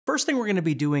first thing we're going to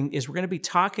be doing is we're going to be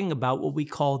talking about what we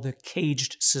call the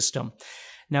CAGED system.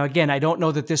 Now, again, I don't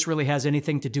know that this really has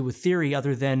anything to do with theory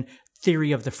other than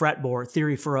theory of the fretboard,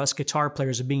 theory for us guitar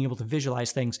players of being able to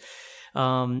visualize things.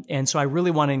 And so I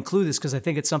really want to include this because I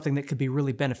think it's something that could be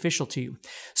really beneficial to you.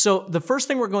 So the first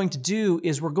thing we're going to do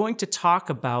is we're going to talk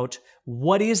about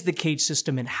what is the CAGED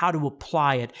system and how to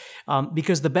apply it.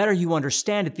 Because the better you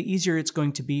understand it, the easier it's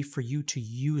going to be for you to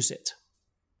use it.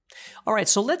 All right,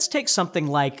 so let's take something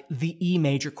like the E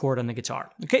major chord on the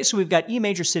guitar. Okay, so we've got E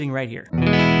major sitting right here.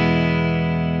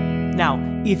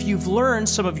 Now, if you've learned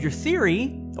some of your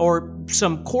theory or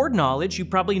some chord knowledge, you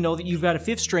probably know that you've got a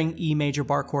 5th string E major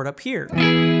bar chord up here.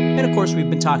 And of course, we've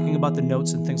been talking about the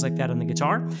notes and things like that on the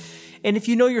guitar. And if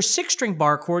you know your 6th string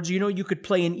bar chords, you know you could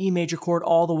play an E major chord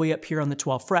all the way up here on the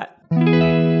 12th fret.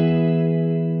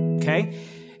 Okay?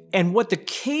 And what the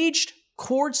CAGED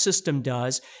chord system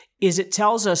does is it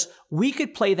tells us we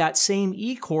could play that same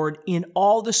E chord in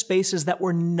all the spaces that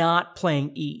we're not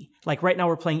playing E. Like right now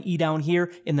we're playing E down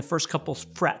here in the first couple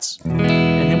frets. And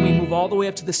then we move all the way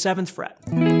up to the 7th fret.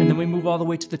 And then we move all the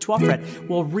way to the 12th fret.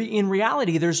 Well, in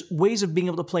reality, there's ways of being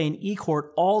able to play an E chord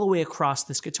all the way across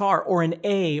this guitar, or an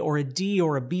A, or a D,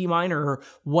 or a B minor, or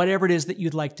whatever it is that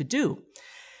you'd like to do.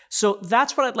 So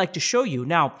that's what I'd like to show you.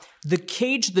 Now, the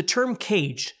term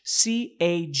CAGED, C-A-G-E-D,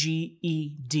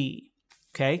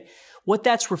 okay? What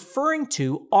that's referring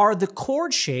to are the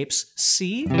chord shapes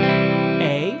C,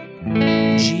 A,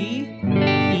 G,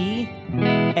 E,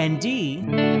 and D,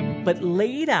 but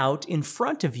laid out in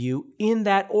front of you in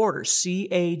that order, C,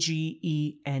 A, G,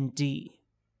 E, and D,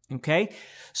 okay?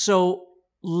 So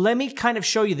let me kind of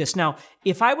show you this. Now,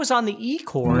 if I was on the E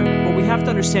chord, what we have to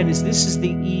understand is this is the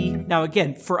E. Now,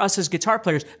 again, for us as guitar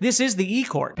players, this is the E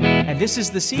chord, and this is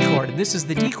the C chord, and this is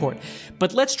the D chord.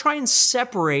 But let's try and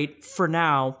separate, for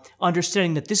now,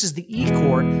 understanding that this is the E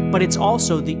chord, but it's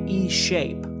also the E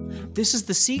shape. This is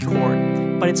the C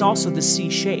chord, but it's also the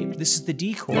C shape. This is the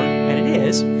D chord, and it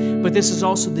is, but this is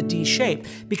also the D shape.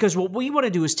 Because what we want to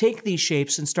do is take these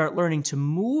shapes and start learning to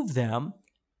move them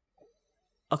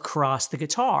across the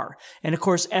guitar. And of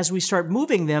course, as we start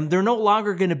moving them, they're no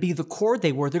longer going to be the chord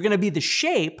they were. They're going to be the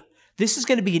shape. This is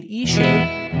going to be an E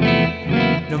shape.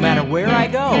 No matter where I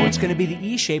go, it's going to be the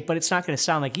E shape, but it's not going to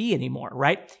sound like E anymore,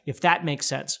 right? If that makes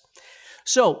sense.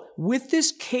 So with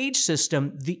this CAGED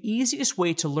system, the easiest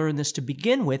way to learn this to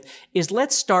begin with is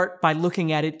let's start by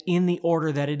looking at it in the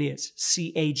order that it is,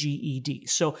 C-A-G-E-D.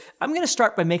 So I'm going to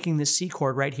start by making this C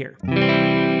chord right here.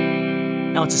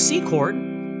 Now it's a C chord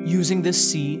using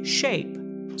this C shape.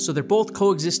 So they're both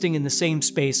coexisting in the same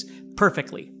space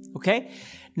perfectly, okay?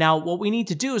 Now what we need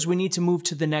to do is we need to move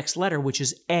to the next letter, which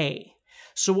is A.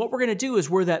 So what we're going to do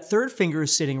is where that 3rd finger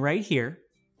is sitting right here,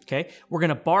 okay, we're going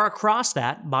to bar across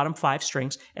that, bottom 5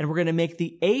 strings, and we're going to make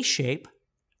the A shape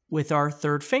with our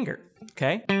 3rd finger,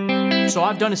 okay? So all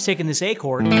I've done is taken this A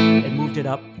chord and moved it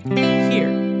up here.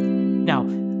 Now,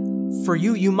 for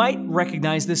you, you might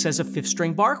recognize this as a 5th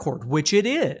string bar chord, which it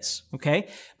is, okay?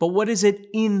 But what is it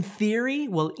in theory?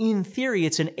 Well, in theory,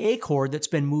 it's an A chord that's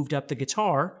been moved up the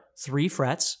guitar 3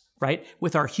 frets, right?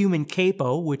 With our human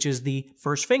capo, which is the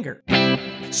 1st finger.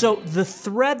 So the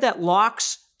thread that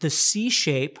locks the C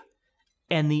shape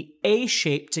and the A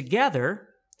shape together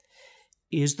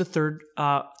is the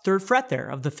 3rd fret there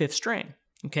of the 5th string,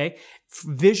 okay?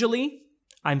 Visually,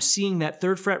 I'm seeing that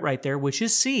 3rd fret right there, which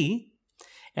is C,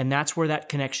 and that's where that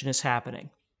connection is happening,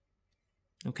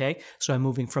 okay? So I'm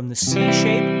moving from the C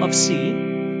shape of C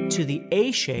to the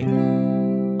A shape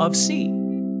of C.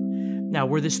 Now,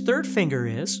 where this 3rd finger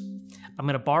is, I'm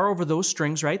going to bar over those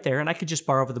strings right there, and I could just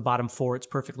bar over the bottom 4. It's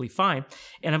perfectly fine.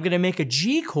 And I'm going to make a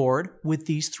G chord with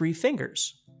these 3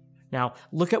 fingers. Now,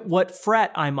 look at what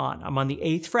fret I'm on. I'm on the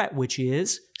 8th fret, which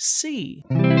is C.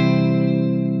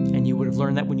 And you would have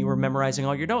learned that when you were memorizing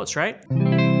all your notes, right?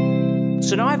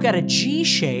 So now I've got a G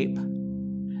shape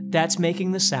that's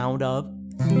making the sound of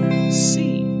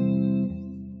C.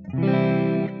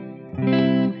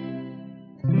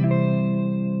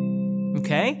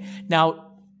 Okay? Now,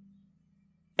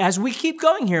 as we keep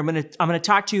going here, I'm going to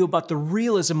talk to you about the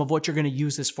realism of what you're going to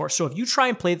use this for. So if you try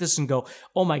and play this and go,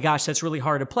 oh my gosh, that's really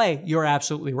hard to play, you're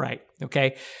absolutely right,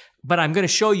 okay? But I'm going to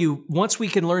show you, once we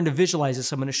can learn to visualize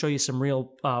this, I'm going to show you some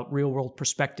real world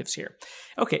perspectives here.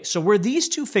 Okay, so where these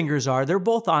 2 fingers are, they're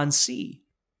both on C.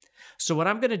 So what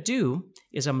I'm going to do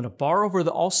is I'm going to bar over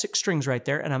all 6 strings right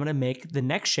there, and I'm going to make the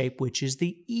next shape, which is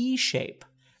the E shape,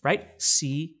 right?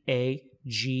 C, A,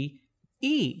 G,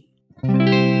 E.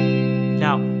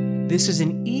 Now, this is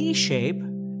an E shape,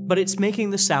 but it's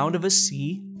making the sound of a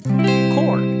C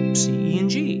chord, C, E, and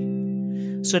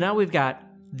G. So now we've got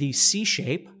the C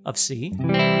shape of C,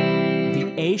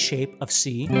 the A shape of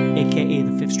C, aka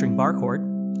the 5th string bar chord,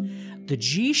 the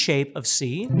G shape of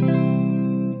C,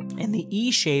 and the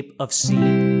E shape of C,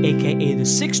 aka the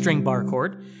 6th string bar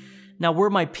chord. Now where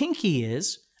my pinky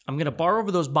is, I'm going to bar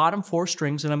over those bottom 4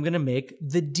 strings and I'm going to make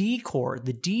the D chord,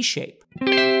 the D shape.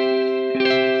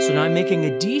 So now I'm making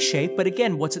a D shape, but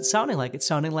again, what's it sounding like? It's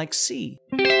sounding like C.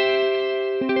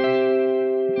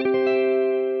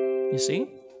 You see?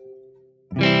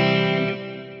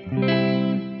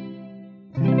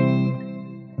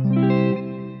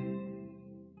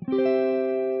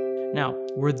 Now,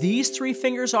 where these 3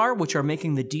 fingers are, which are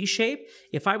making the D shape,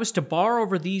 if I was to bar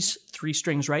over these 3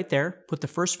 strings right there, put the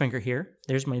first finger here,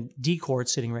 there's my D chord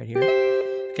sitting right here,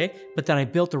 okay? But then I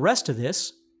built the rest of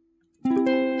this,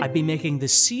 I'd be making the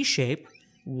C shape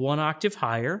 1 octave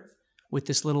higher with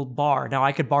this little bar. Now,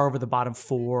 I could bar over the bottom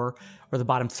 4 or the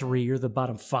bottom 3 or the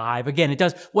bottom 5. Again, it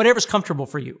does whatever's comfortable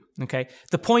for you, okay?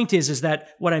 The point is that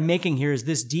what I'm making here is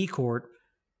this D chord,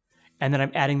 and then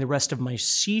I'm adding the rest of my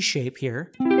C shape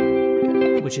here,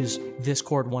 which is this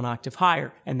chord 1 octave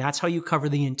higher. And that's how you cover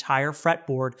the entire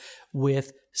fretboard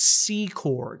with C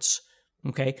chords,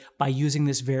 okay, by using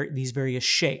these various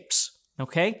shapes,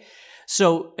 okay?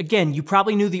 So again, you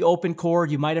probably knew the open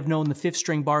chord, you might have known the 5th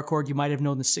string bar chord, you might have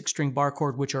known the 6th string bar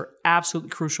chord, which are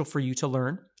absolutely crucial for you to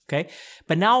learn, okay?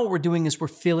 But now what we're doing is we're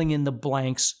filling in the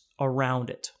blanks around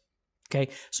it, okay?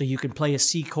 So you can play a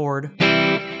C chord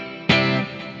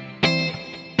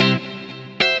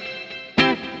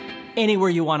anywhere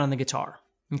you want on the guitar,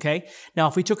 okay? Now,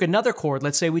 if we took another chord,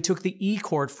 let's say we took the E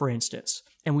chord, for instance,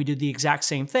 and we did the exact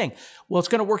same thing. Well, it's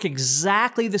going to work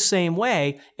exactly the same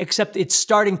way, except its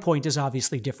starting point is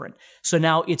obviously different. So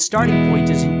now its starting point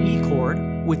is an E chord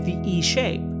with the E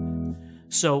shape.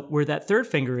 So where that 3rd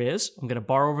finger is, I'm going to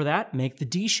bar over that, make the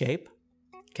D shape,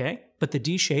 okay? But the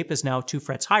D shape is now 2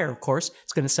 frets higher, of course.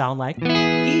 It's going to sound like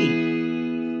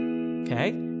E,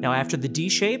 okay? Now after the D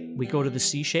shape, we go to the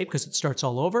C shape because it starts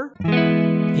all over.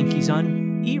 Pinky's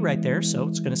on E right there, so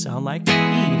it's going to sound like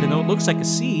E, even though it looks like a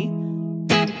C.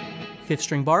 5th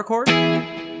string bar chord,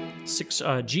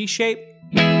 G shape,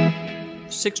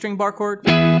 6th string bar chord,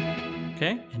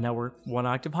 okay? And now we're 1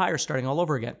 octave higher, starting all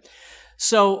over again.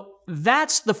 So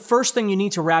that's the first thing you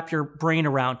need to wrap your brain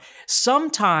around.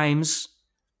 Sometimes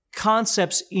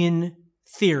concepts in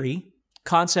theory,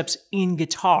 concepts in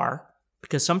guitar,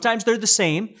 because sometimes they're the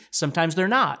same, sometimes they're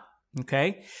not,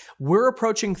 okay? We're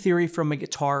approaching theory from a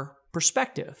guitar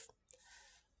perspective.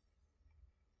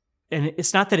 And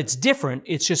it's not that it's different,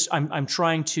 it's just I'm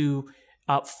trying to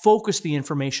focus the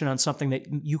information on something that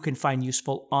you can find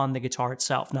useful on the guitar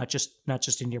itself, not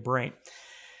just in your brain.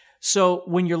 So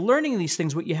when you're learning these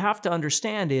things, what you have to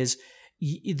understand is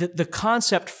the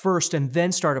concept first and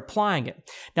then start applying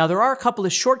it. Now, there are a couple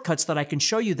of shortcuts that I can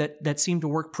show you that seem to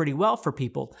work pretty well for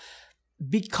people.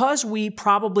 Because we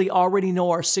probably already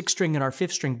know our 6th string and our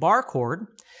 5th string bar chord,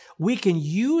 we can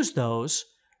use those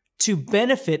to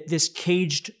benefit this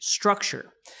caged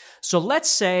structure. So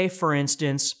let's say, for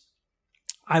instance,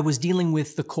 I was dealing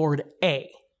with the chord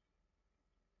A.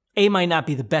 A might not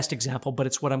be the best example, but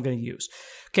it's what I'm going to use.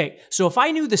 Okay, so if I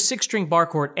knew the 6th string bar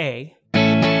chord A,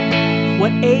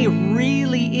 what A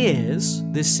really is,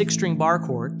 this 6th string bar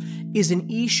chord, is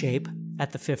an E shape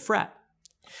at the 5th fret.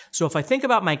 So if I think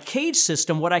about my cage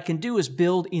system, what I can do is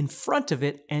build in front of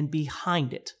it and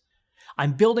behind it.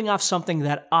 I'm building off something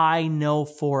that I know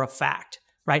for a fact,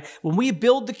 right? When we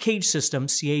build the cage system,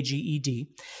 CAGED,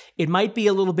 it might be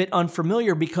a little bit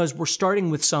unfamiliar because we're starting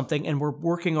with something and we're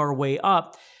working our way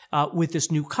up with this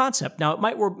new concept. Now, it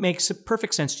might make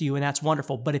perfect sense to you, and that's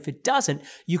wonderful. But if it doesn't,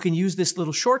 you can use this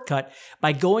little shortcut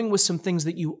by going with some things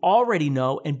that you already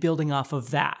know and building off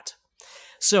of that.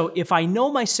 So if I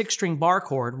know my 6th string bar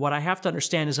chord, what I have to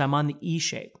understand is I'm on the E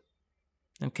shape,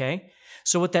 okay?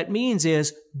 So what that means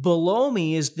is below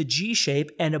me is the G shape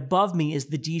and above me is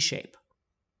the D shape.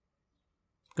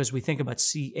 Because we think about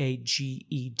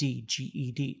C-A-G-E-D,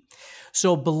 G-E-D.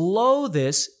 So below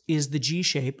this is the G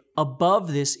shape,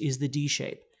 above this is the D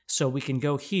shape. So we can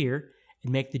go here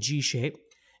and make the G shape,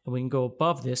 and we can go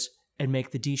above this and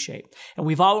make the D shape. And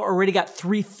we've already got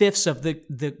 3/5 of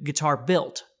the guitar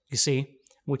built, you see,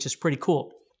 which is pretty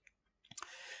cool.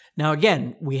 Now,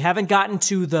 again, we haven't gotten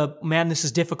to the, man, this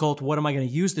is difficult, what am I going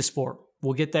to use this for?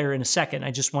 We'll get there in a second.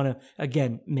 I just want to,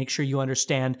 again, make sure you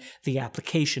understand the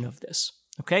application of this,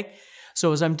 okay?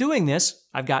 So as I'm doing this,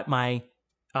 I've got my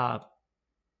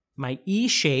E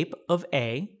shape of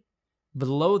A,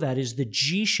 below that is the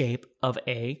G shape of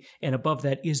A, and above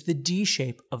that is the D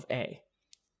shape of A.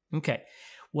 Okay,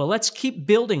 well, let's keep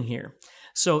building here.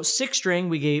 So 6th string,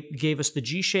 we gave us the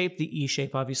G shape, the E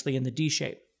shape, obviously, and the D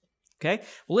shape. Okay,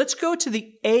 well, let's go to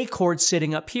the A chord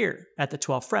sitting up here at the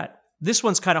 12th fret. This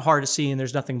one's kind of hard to see and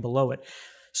there's nothing below it.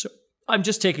 So I'm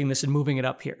just taking this and moving it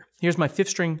up here. Here's my 5th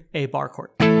string A bar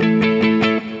chord.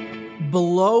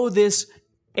 Below this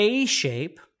A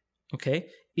shape, okay,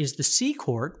 is the C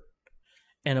chord.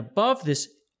 And above this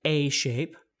A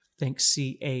shape, think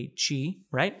C, A, G,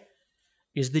 right,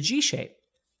 is the G shape.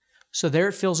 So there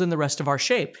it fills in the rest of our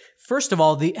shape. First of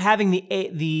all, having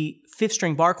the 5th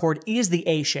string bar chord is the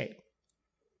A shape.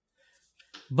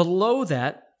 Below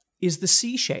that is the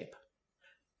C shape.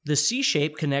 The C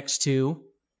shape connects to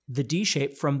the D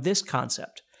shape from this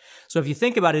concept. So if you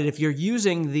think about it, if you're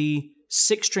using the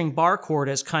 6th string bar chord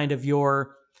as kind of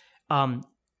your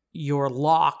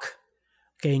lock,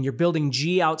 okay, and you're building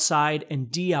G outside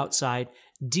and D outside,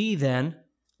 D then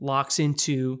locks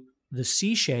into the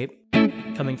C shape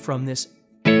coming from this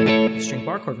string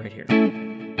bar chord right here.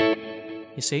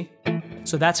 You see?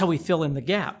 So that's how we fill in the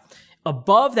gap.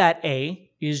 Above that A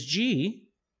is G.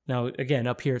 Now, again,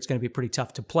 up here it's going to be pretty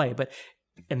tough to play,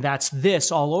 and that's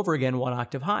this all over again, 1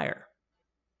 octave higher.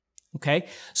 Okay?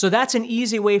 So that's an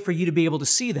easy way for you to be able to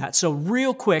see that. So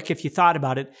real quick, if you thought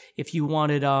about it, if you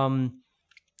wanted a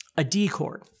D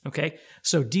chord, okay?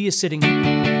 So D is sitting,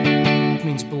 which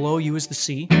means below you is the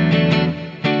C,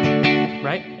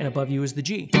 right? And above you is the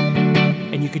G.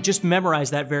 And you could just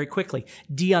memorize that very quickly.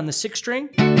 D on the 6th string,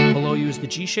 below you is the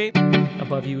G shape,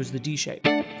 above you is the D shape.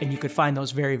 And you could find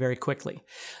those very, very quickly.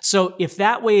 So if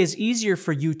that way is easier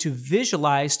for you to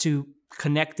visualize, to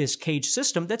connect this CAGED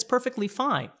system, that's perfectly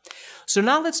fine. So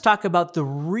now let's talk about the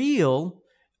real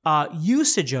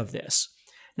usage of this.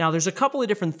 Now there's a couple of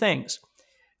different things.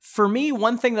 For me,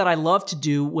 one thing that I love to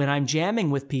do when I'm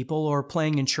jamming with people or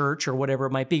playing in church or whatever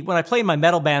it might be, when I play in my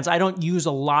metal bands, I don't use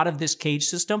a lot of this CAGED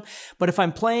system, but if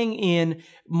I'm playing in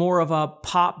more of a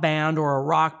pop band or a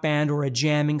rock band or a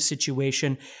jamming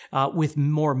situation with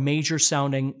more major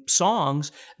sounding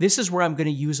songs, this is where I'm going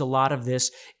to use a lot of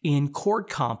this in chord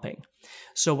comping.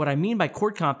 So what I mean by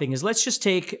chord comping is, let's just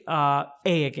take A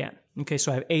again. Okay,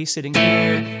 so I have A sitting here,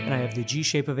 and I have the G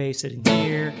shape of A sitting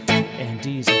here, and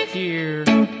D is up here,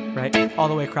 right, all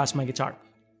the way across my guitar.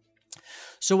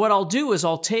 So what I'll do is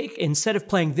I'll take, instead of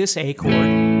playing this A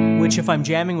chord, which if I'm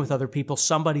jamming with other people,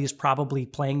 somebody is probably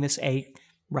playing this A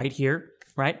right here,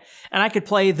 right? And I could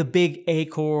play the big A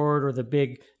chord or the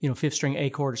big, 5th string A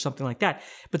chord or something like that.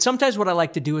 But sometimes what I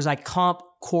like to do is I comp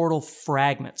chordal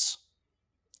fragments.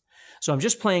 So I'm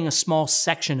just playing a small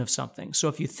section of something. So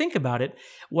if you think about it,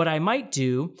 what I might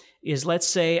do is, let's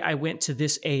say I went to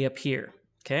this A up here,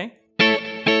 okay?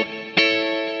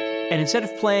 And instead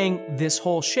of playing this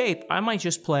whole shape, I might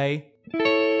just play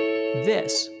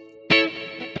this.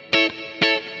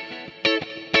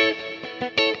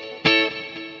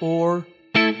 Or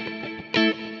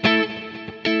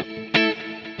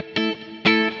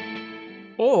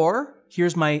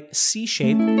here's my C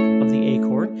shape of the A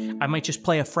chord. I might just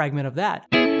play a fragment of that.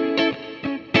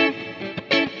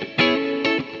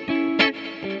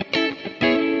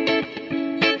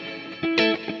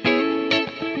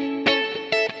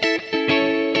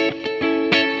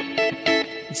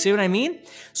 You see what I mean?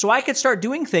 So I could start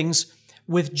doing things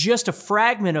with just a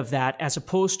fragment of that as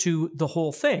opposed to the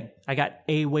whole thing. I got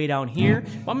A way down here.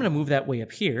 Well, I'm going to move that way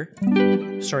up here.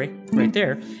 Sorry, right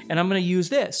there. And I'm going to use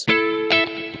this.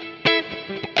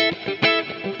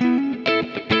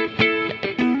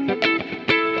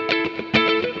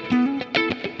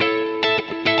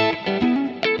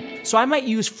 So I might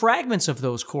use fragments of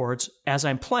those chords as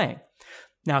I'm playing.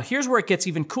 Now, here's where it gets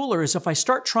even cooler, is if I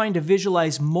start trying to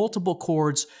visualize multiple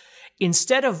chords,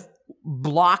 instead of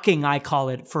blocking, I call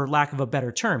it, for lack of a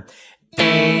better term,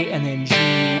 A and then G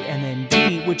and then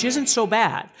D, which isn't so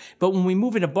bad. But when we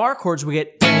move into bar chords, we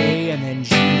get A and then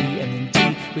G and then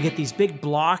D. We get these big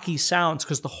blocky sounds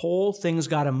because the whole thing's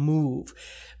got to move.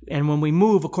 And when we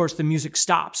move, of course, the music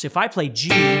stops. If I play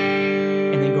G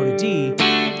and then go to D,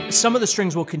 some of the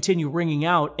strings will continue ringing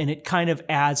out, and it kind of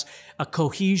adds a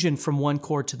cohesion from one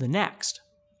chord to the next.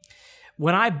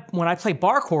 When I play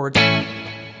bar chords,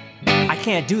 I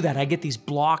can't do that. I get these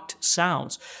blocked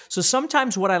sounds. So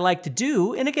sometimes what I like to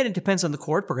do, and again, it depends on the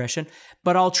chord progression,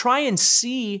 but I'll try and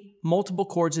see multiple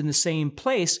chords in the same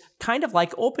place, kind of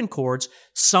like open chords,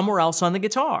 somewhere else on the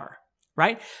guitar,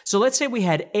 right? So let's say we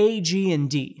had A, G, and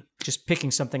D, just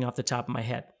picking something off the top of my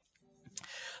head.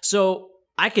 So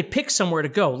I could pick somewhere to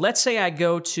go. Let's say I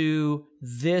go to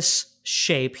this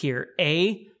shape here,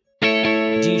 A,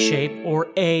 D shape, or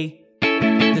A,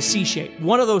 the C shape.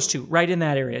 One of those two, right in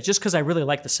that area, just because I really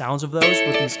like the sounds of those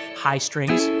with these high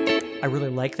strings. I really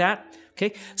like that.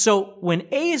 Okay, so when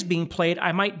A is being played,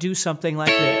 I might do something like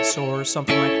this, or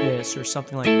something like this, or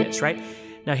something like this, right?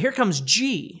 Now here comes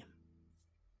G.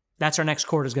 That's our next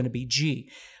chord is going to be G.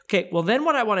 Okay, well then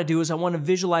what I want to do is I want to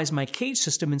visualize my CAGED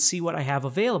system and see what I have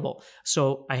available.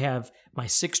 So I have my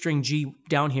 6-string G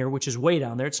down here, which is way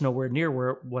down there. It's nowhere near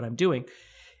what I'm doing.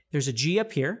 There's a G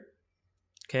up here,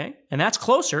 okay, and that's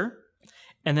closer.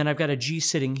 And then I've got a G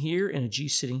sitting here and a G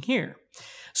sitting here.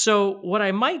 So what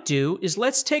I might do is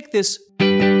let's take this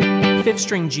 5th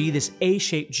string G, this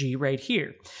A-shaped G right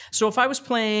here. So if I was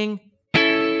playing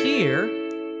here,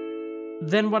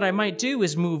 then what I might do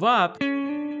is move up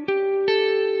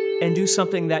and do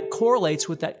something that correlates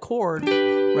with that chord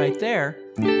right there.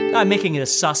 I'm making it a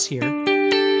sus here,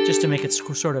 just to make it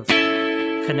sort of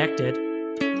connected.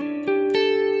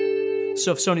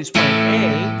 So if Sony's playing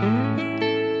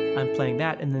A, I'm playing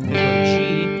that, and then they go to G.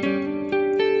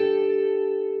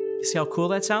 You see how cool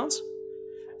that sounds?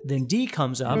 Then D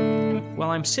comes up. Well,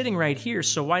 I'm sitting right here,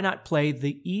 so why not play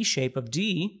the E shape of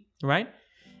D, right?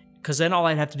 Because then all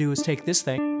I'd have to do is take this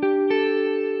thing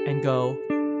and go.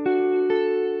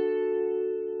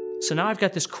 So now I've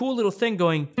got this cool little thing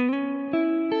going.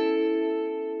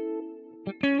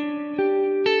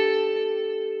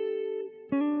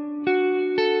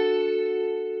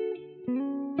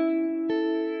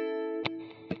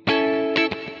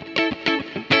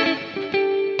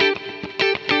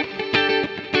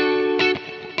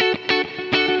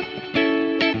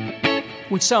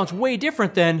 Which sounds way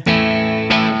different than...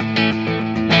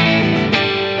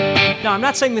 Now, I'm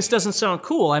not saying this doesn't sound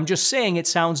cool. I'm just saying it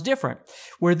sounds different.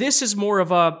 Where this is more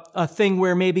of a thing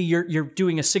where maybe you're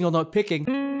doing a single note picking.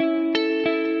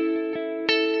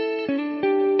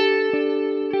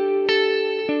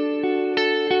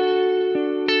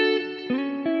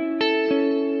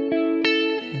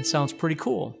 It sounds pretty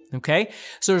cool, okay?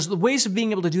 So there's the ways of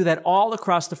being able to do that all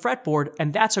across the fretboard,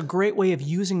 and that's a great way of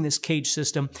using this CAGED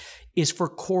system is for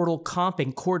chordal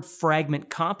comping, chord fragment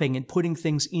comping, and putting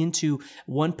things into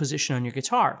one position on your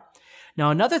guitar. Now,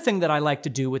 another thing that I like to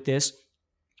do with this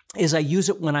is I use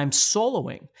it when I'm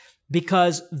soloing,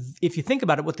 because if you think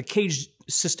about it, what the CAGED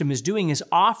system is doing is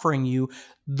offering you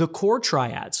the chord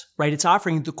triads, right? It's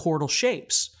offering you the chordal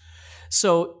shapes.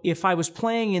 So if I was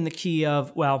playing in the key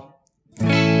of, well,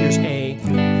 here's A,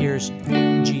 here's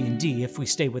G and D, if we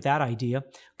stay with that idea,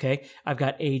 okay? I've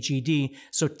got A, G, D.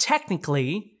 So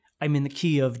technically, I'm in the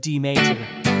key of D major.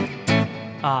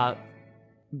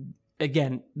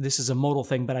 Again, this is a modal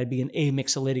thing, but I'd be in A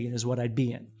mixolydian is what I'd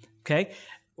be in, okay?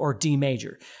 Or D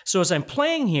major. So as I'm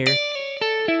playing here,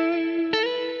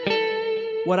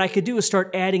 what I could do is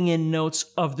start adding in notes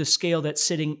of the scale that's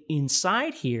sitting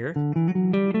inside here.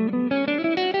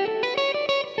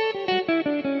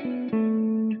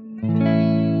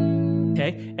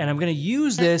 Okay, and I'm going to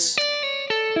use this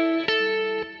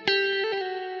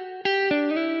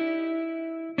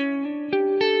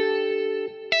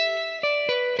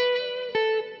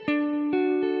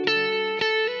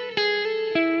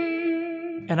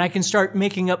and I can start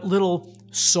making up little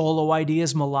solo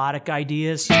ideas, melodic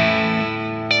ideas.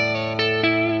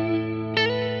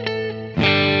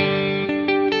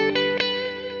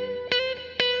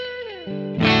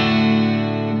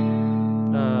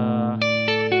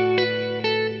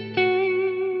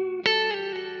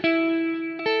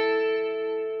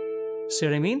 See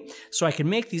what I mean? So I can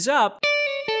make these up.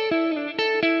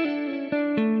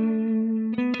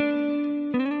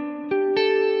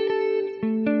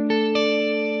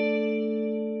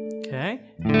 Okay.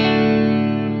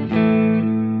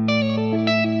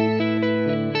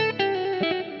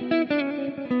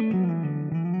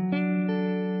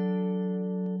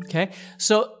 Okay.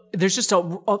 So there's just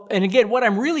and again, what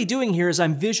I'm really doing here is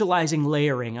I'm visualizing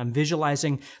layering. I'm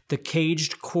visualizing the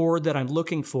caged chord that I'm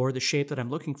looking for, the shape that I'm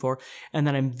looking for, and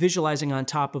then I'm visualizing on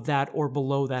top of that or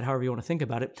below that, however you want to think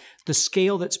about it, the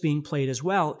scale that's being played as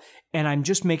well, and I'm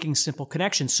just making simple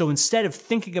connections. So instead of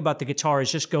thinking about the guitar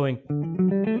as just going...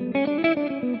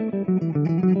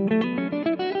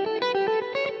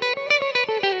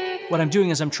 What I'm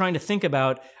doing is I'm trying to think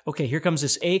about, okay, here comes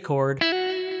this A chord,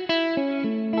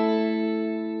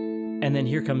 and then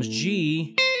here comes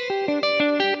G.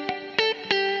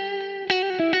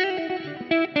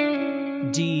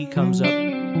 D comes up.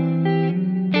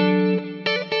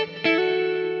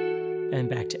 And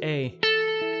back to A.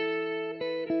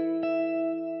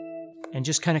 And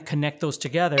just kind of connect those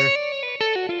together.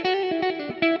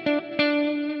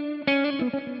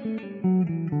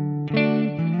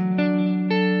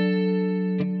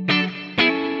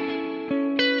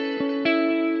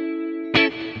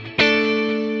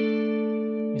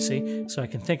 See? So I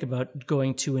can think about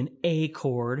going to an A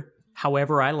chord,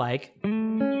 however I like.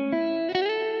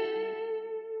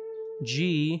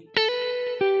 G,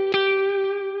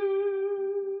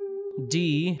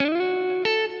 D,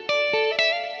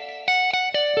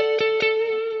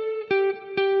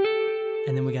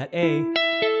 and then we got A.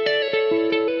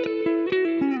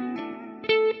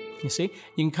 You see,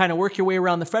 you can kind of work your way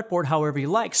around the fretboard however you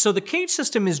like. So the CAGED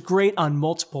system is great on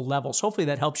multiple levels. Hopefully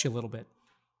that helps you a little bit.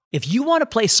 If you want to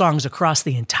play songs across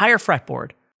the entire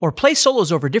fretboard, or play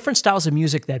solos over different styles of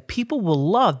music that people will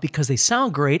love because they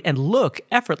sound great and look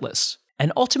effortless,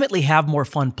 and ultimately have more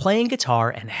fun playing guitar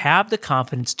and have the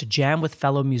confidence to jam with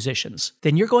fellow musicians,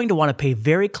 then you're going to want to pay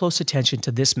very close attention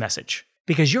to this message.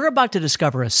 Because you're about to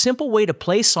discover a simple way to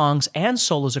play songs and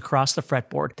solos across the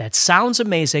fretboard that sounds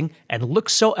amazing and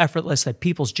looks so effortless that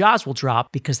people's jaws will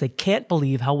drop because they can't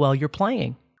believe how well you're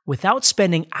playing, without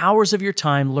spending hours of your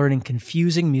time learning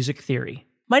confusing music theory.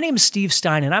 My name is Steve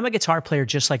Stein, and I'm a guitar player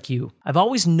just like you. I've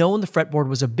always known the fretboard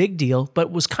was a big deal,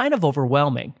 but was kind of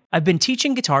overwhelming. I've been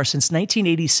teaching guitar since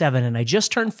 1987, and I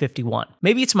just turned 51.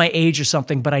 Maybe it's my age or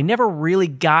something, but I never really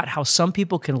got how some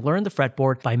people can learn the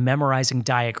fretboard by memorizing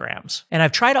diagrams. And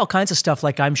I've tried all kinds of stuff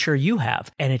like I'm sure you have,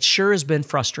 and it sure has been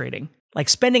frustrating. Like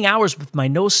spending hours with my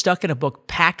nose stuck in a book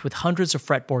packed with hundreds of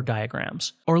fretboard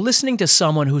diagrams, or listening to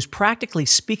someone who's practically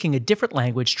speaking a different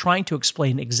language trying to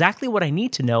explain exactly what I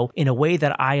need to know in a way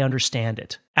that I understand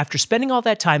it. After spending all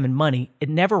that time and money, it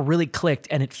never really clicked,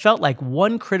 and it felt like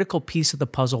one critical piece of the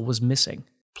puzzle was missing.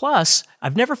 Plus,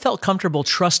 I've never felt comfortable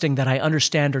trusting that I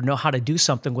understand or know how to do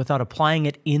something without applying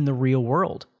it in the real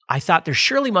world. I thought there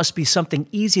surely must be something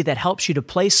easy that helps you to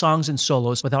play songs and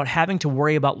solos without having to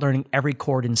worry about learning every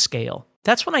chord and scale.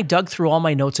 That's when I dug through all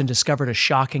my notes and discovered a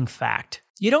shocking fact.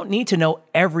 You don't need to know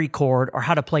every chord or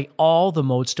how to play all the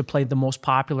modes to play the most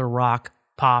popular rock,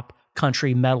 pop,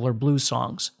 country, metal, or blues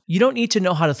songs. You don't need to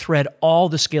know how to thread all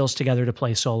the scales together to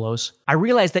play solos. I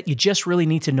realized that you just really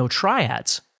need to know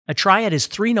triads. A triad is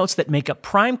 3 notes that make up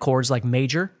prime chords like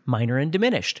major, minor, and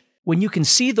diminished. When you can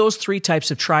see those 3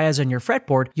 types of triads on your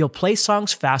fretboard, you'll play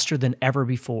songs faster than ever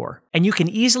before. And you can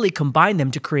easily combine them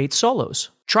to create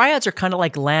solos. Triads are kind of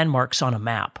like landmarks on a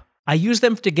map. I use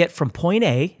them to get from point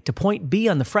A to point B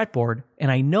on the fretboard,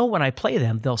 and I know when I play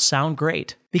them, they'll sound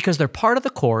great because they're part of the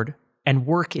chord and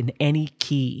work in any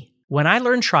key. When I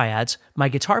learned triads, my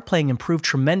guitar playing improved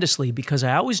tremendously because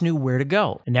I always knew where to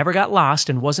go. I never got lost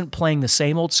and wasn't playing the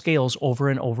same old scales over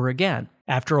and over again.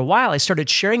 After a while, I started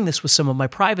sharing this with some of my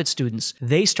private students.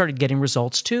 They started getting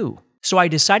results too. So I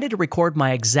decided to record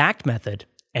my exact method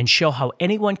and show how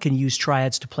anyone can use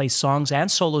triads to play songs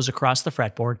and solos across the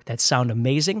fretboard that sound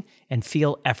amazing and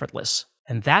feel effortless.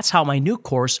 And that's how my new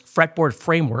course, Fretboard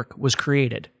Framework, was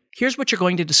created. Here's what you're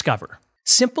going to discover.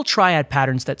 Simple triad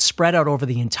patterns that spread out over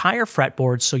the entire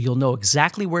fretboard so you'll know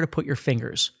exactly where to put your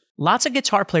fingers. Lots of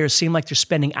guitar players seem like they're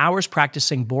spending hours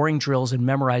practicing boring drills and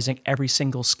memorizing every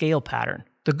single scale pattern.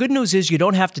 The good news is you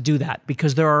don't have to do that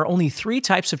because there are only 3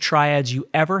 types of triads you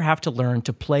ever have to learn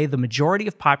to play the majority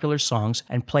of popular songs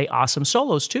and play awesome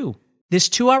solos too. This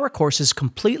 2-hour course is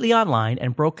completely online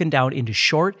and broken down into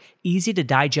short,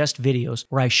 easy-to-digest videos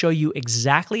where I show you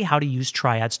exactly how to use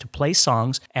triads to play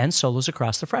songs and solos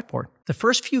across the fretboard. The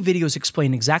first few videos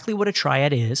explain exactly what a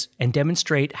triad is and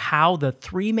demonstrate how the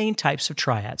 3 main types of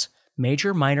triads,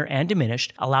 major, minor, and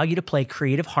diminished, allow you to play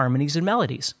creative harmonies and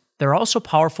melodies. They're also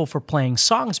powerful for playing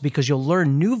songs because you'll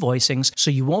learn new voicings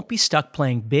so you won't be stuck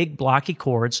playing big, blocky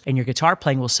chords and your guitar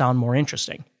playing will sound more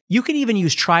interesting. You can even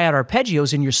use triad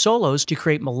arpeggios in your solos to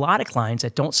create melodic lines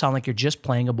that don't sound like you're just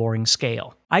playing a boring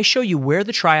scale. I show you where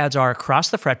the triads are across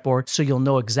the fretboard so you'll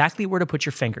know exactly where to put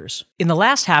your fingers. In the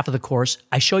last half of the course,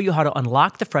 I show you how to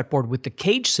unlock the fretboard with the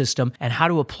CAGED system and how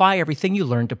to apply everything you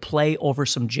learned to play over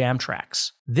some jam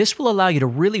tracks. This will allow you to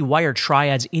really wire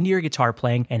triads into your guitar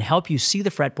playing and help you see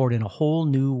the fretboard in a whole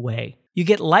new way. You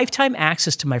get lifetime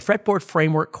access to my Fretboard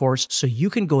Framework course so you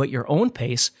can go at your own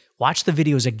pace, watch the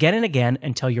videos again and again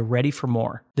until you're ready for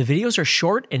more. The videos are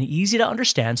short and easy to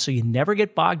understand so you never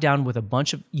get bogged down with a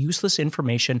bunch of useless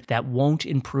information that won't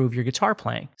improve your guitar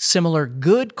playing. Similar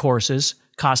good courses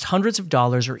cost hundreds of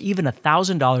dollars or even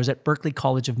 $1,000 at Berklee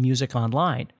College of Music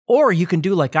online. Or you can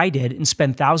do like I did and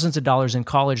spend thousands of dollars in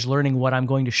college learning what I'm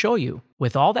going to show you.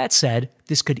 With all that said,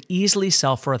 this could easily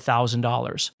sell for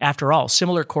 $1,000. After all,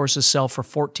 similar courses sell for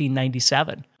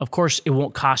 $14.97. Of course, it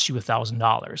won't cost you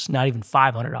 $1,000, not even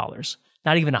 $500.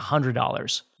 Not even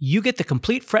 $100. You get the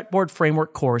complete Fretboard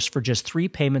Framework course for just 3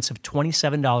 payments of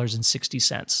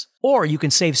 $27.60. Or you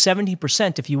can save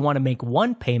 70% if you want to make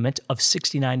 1 payment of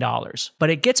 $69.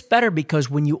 But it gets better because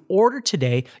when you order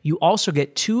today, you also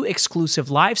get 2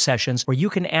 exclusive live sessions where you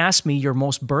can ask me your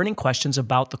most burning questions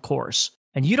about the course.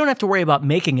 And you don't have to worry about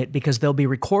making it because they'll be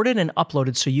recorded and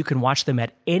uploaded so you can watch them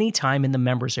at any time in the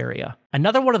members area.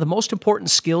 Another one of the most important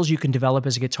skills you can develop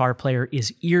as a guitar player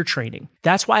is ear training.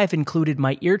 That's why I've included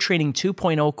my Ear Training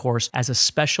 2.0 course as a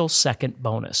special second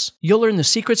bonus. You'll learn the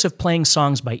secrets of playing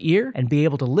songs by ear and be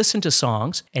able to listen to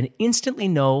songs and instantly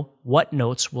know what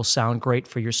notes will sound great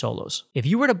for your solos. If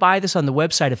you were to buy this on the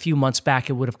website a few months back,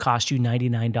 it would have cost you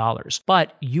 $99,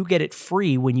 but you get it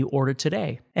free when you order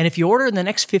today. And if you order in the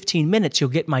next 15 minutes, you'll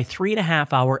get my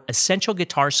 3.5-hour Essential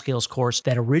Guitar Skills course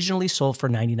that originally sold for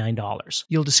 $99.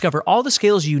 You'll discover all the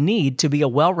skills you need to be a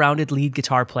well-rounded lead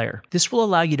guitar player. This will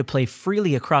allow you to play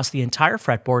freely across the entire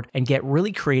fretboard and get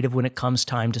really creative when it comes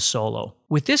time to solo.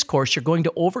 With this course, you're going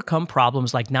to overcome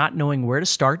problems like not knowing where to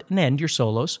start and end your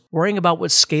solos, worrying about what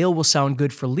scale will sound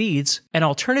good for leads, and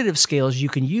alternative scales you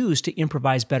can use to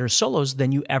improvise better solos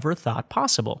than you ever thought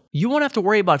possible. You won't have to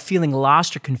worry about feeling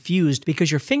lost or confused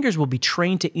because your fingers will be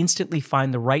trained to instantly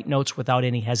find the right notes without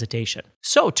any hesitation.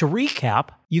 So, to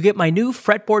recap, you get my new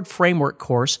Fretboard Framework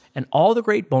course and all the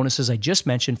great bonuses I just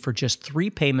mentioned for just 3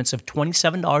 payments of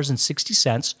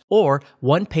 $27.60 or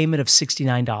 1 payment of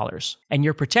 $69. And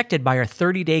you're protected by our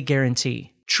 30-day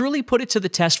guarantee. Truly put it to the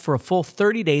test for a full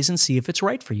 30 days and see if it's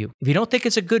right for you. If you don't think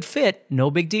it's a good fit,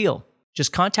 no big deal.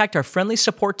 Just contact our friendly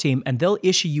support team and they'll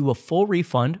issue you a full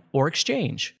refund or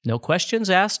exchange. No questions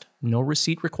asked, no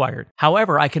receipt required.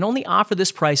 However, I can only offer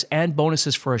this price and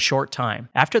bonuses for a short time.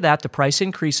 After that, the price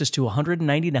increases to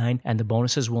 $199 and the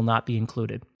bonuses will not be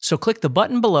included. So click the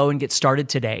button below and get started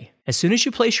today. As soon as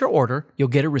you place your order, you'll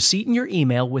get a receipt in your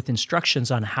email with instructions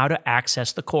on how to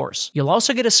access the course. You'll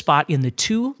also get a spot in the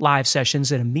 2 live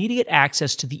sessions and immediate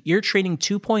access to the Ear Training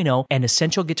 2.0 and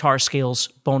Essential Guitar Skills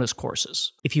bonus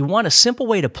courses. If you want a simple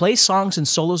way to play songs and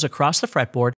solos across the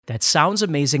fretboard that sounds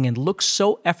amazing and looks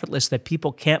so effortless that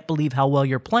people can't believe how well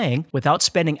you're playing without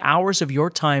spending hours of your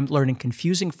time learning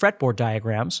confusing fretboard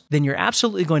diagrams, then you're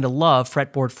absolutely going to love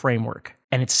Fretboard Framework.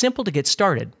 And it's simple to get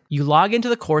started. You log into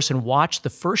the course and watch the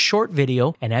first short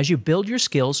video, and as you build your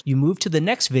skills, you move to the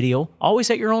next video, always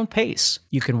at your own pace.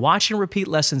 You can watch and repeat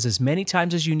lessons as many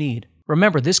times as you need.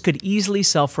 Remember, this could easily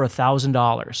sell for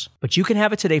 $1,000, but you can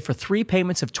have it today for 3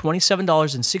 payments of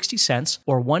 $27.60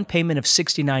 or 1 payment of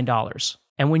 $69.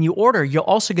 And when you order, you'll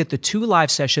also get the 2 live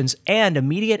sessions and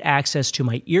immediate access to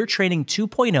my Ear Training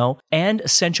 2.0 and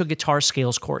Essential Guitar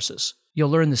Scales courses. You'll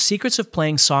learn the secrets of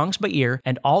playing songs by ear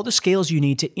and all the scales you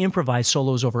need to improvise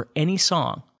solos over any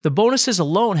song. The bonuses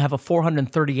alone have a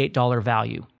 $438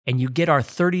 value, and you get our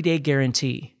 30-day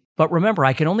guarantee. But remember,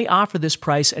 I can only offer this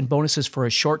price and bonuses for a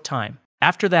short time.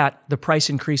 After that, the price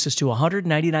increases to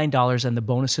 $199 and the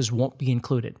bonuses won't be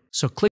included. So click